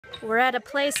We're at a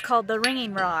place called the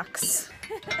Ringing Rocks.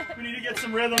 We need to get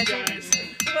some rhythm, guys.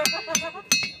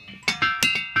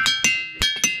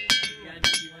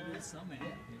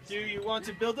 Do you want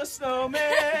to build a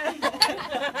snowman?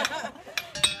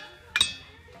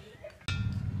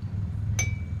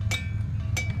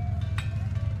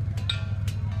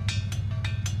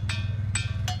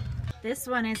 This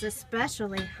one is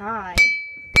especially high.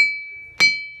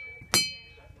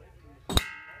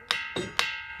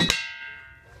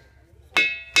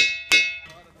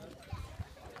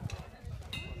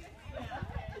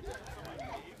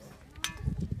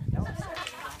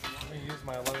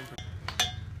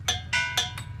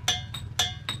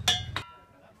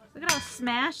 Look at how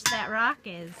smashed that rock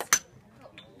is.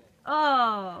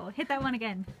 Oh, hit that one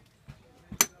again.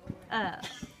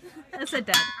 That's a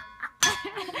dud.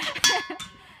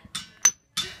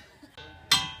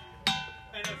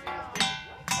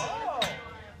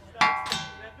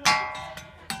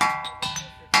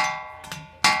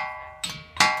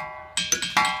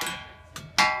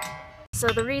 So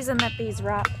the reason that these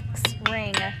rocks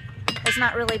ring is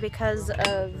not really because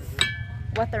of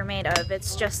what they're made of,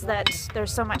 it's just that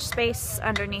there's so much space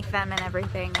underneath them and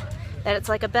everything that it's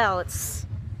like a bell. It's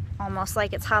almost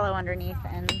like it's hollow underneath,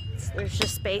 and there's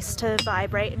just space to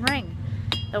vibrate and ring.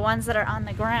 The ones that are on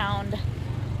the ground,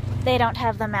 they don't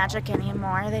have the magic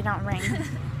anymore. They don't ring.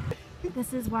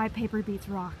 This is why paper beats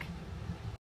rock.